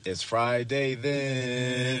It's Friday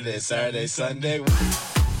then, it's Saturday, Sunday.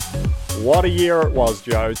 What a year it was,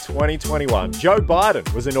 Joe, 2021. Joe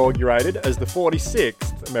Biden was inaugurated as the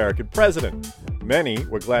 46th American president. Many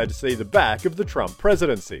were glad to see the back of the Trump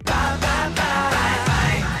presidency.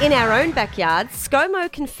 In our own backyard,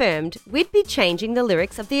 ScoMo confirmed we'd be changing the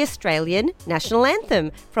lyrics of the Australian national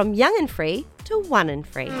anthem from Young and Free to One and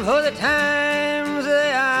Free. For the times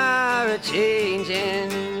they are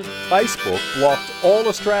a-changing. Facebook blocked all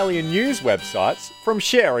Australian news websites from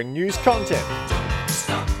sharing news content.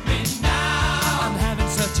 Stop me now. I'm having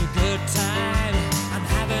such a good time. I'm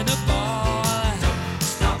having a ball.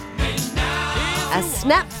 Stop me now. A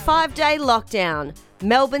snap 5-day lockdown.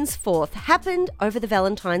 Melbourne's fourth happened over the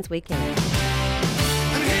Valentine's weekend.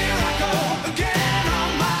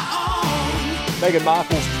 Meghan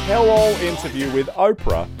Markle's tell-all interview with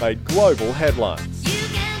Oprah made global headlines. You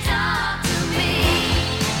can talk to me.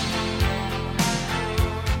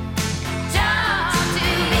 Talk to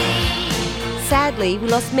me. Sadly, we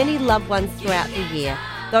lost many loved ones throughout the year,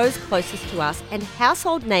 those closest to us, and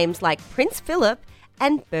household names like Prince Philip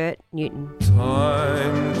and Bert Newton.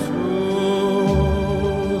 Time to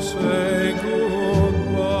say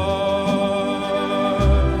goodbye.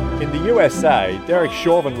 In the USA, Derek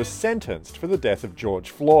Chauvin was sentenced for the death of George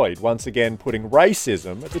Floyd, once again putting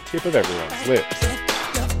racism at the tip of everyone's lips.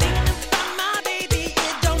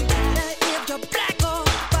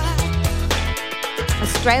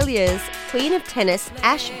 Australia's Queen of Tennis,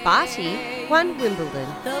 Ash Barty, won Wimbledon.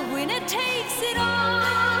 The winner takes it all.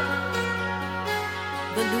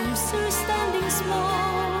 The loser standing small.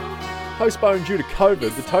 Postponed due to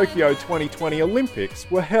COVID, the Tokyo 2020 Olympics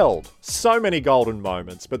were held. So many golden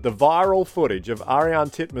moments, but the viral footage of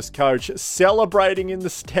Ariarne Titmus' coach celebrating in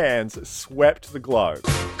the stands swept the globe.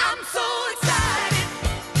 I'm so excited,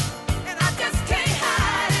 and I just can't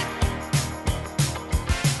hide it.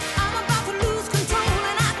 I'm about to lose control,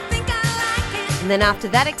 and I think I like it. And then after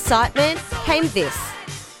that excitement came this.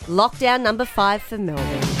 Lockdown number 5 for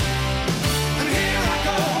Melbourne.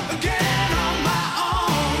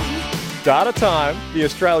 Data time, the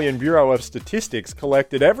Australian Bureau of Statistics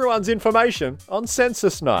collected everyone's information on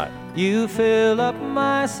census night. You fill up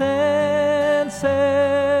my senses.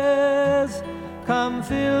 Come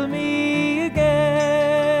fill me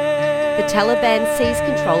again. The Taliban seized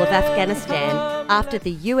control of Afghanistan after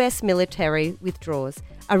the US military withdraws.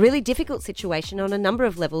 A really difficult situation on a number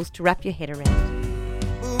of levels to wrap your head around.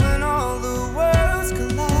 When all the worlds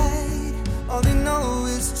collide, all they know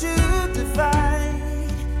is to divide.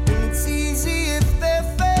 And it's easy if they're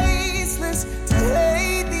faceless to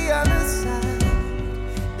hate the other side.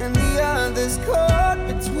 And the others caught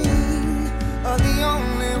between are the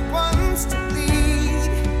only ones to lead,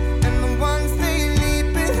 and the ones they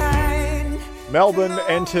leave behind. Melbourne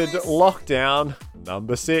entered lockdown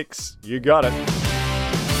number 6. You got it.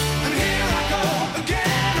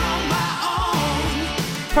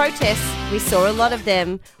 Protests, we saw a lot of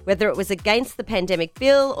them. Whether it was against the pandemic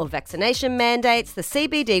bill or vaccination mandates, the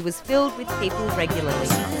CBD was filled with people regularly.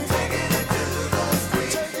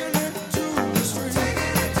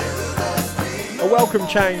 A welcome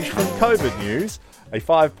change from COVID news. A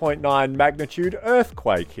 5.9 magnitude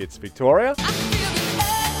earthquake hits Victoria.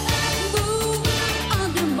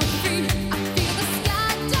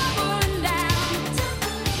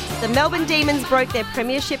 The Melbourne Demons broke their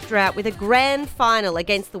premiership drought with a grand final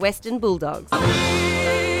against the Western Bulldogs.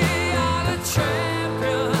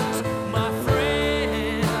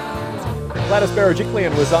 Gladys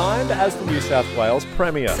Berejiklian resigned as the New South Wales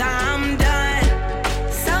Premier. I'm done,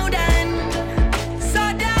 so done,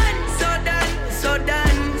 so done, so done, so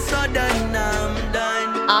done, so done, I'm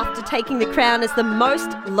done. After taking the crown as the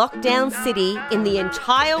most locked-down city in the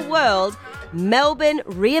entire world, Melbourne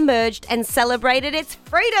re-emerged and celebrated its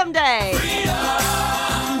Freedom Day.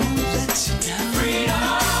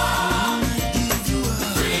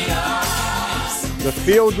 The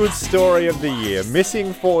feel-good story of the year.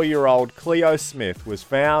 Missing 4-year-old Cleo Smith was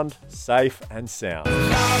found safe and sound.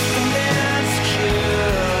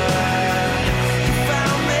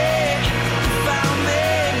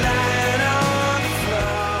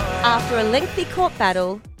 After a lengthy court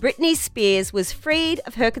battle, Britney Spears was freed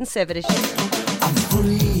of her conservatorship. I'm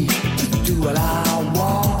free to do what I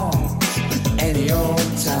want any old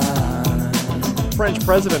time. French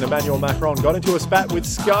President Emmanuel Macron got into a spat with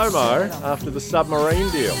ScoMo after the submarine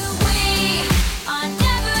deal. We are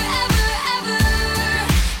never, ever, ever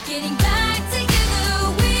getting back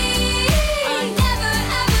together. We are never,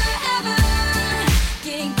 ever, ever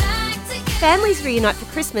getting back together. Families reunite for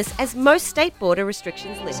Christmas as most state border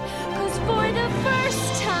restrictions lift. 'Cause for the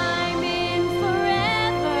first time in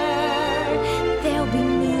forever, there'll be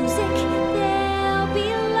music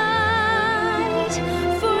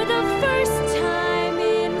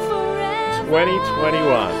 2021.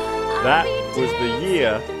 That was the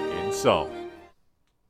year in song.